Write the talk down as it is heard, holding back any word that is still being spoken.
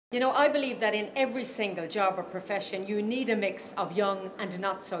You know, I believe that in every single job or profession, you need a mix of young and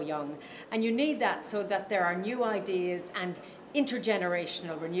not so young. And you need that so that there are new ideas and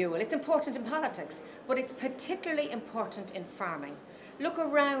intergenerational renewal. It's important in politics, but it's particularly important in farming. Look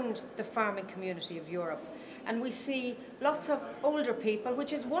around the farming community of Europe, and we see lots of older people,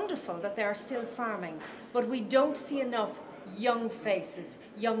 which is wonderful that they are still farming, but we don't see enough young faces,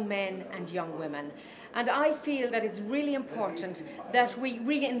 young men and young women. And I feel that it's really important that we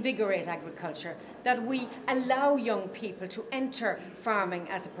reinvigorate agriculture, that we allow young people to enter farming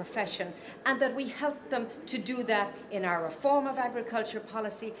as a profession, and that we help them to do that in our reform of agriculture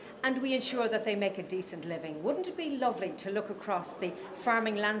policy, and we ensure that they make a decent living. Wouldn't it be lovely to look across the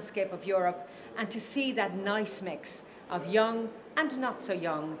farming landscape of Europe and to see that nice mix of young and not so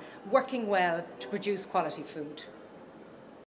young working well to produce quality food?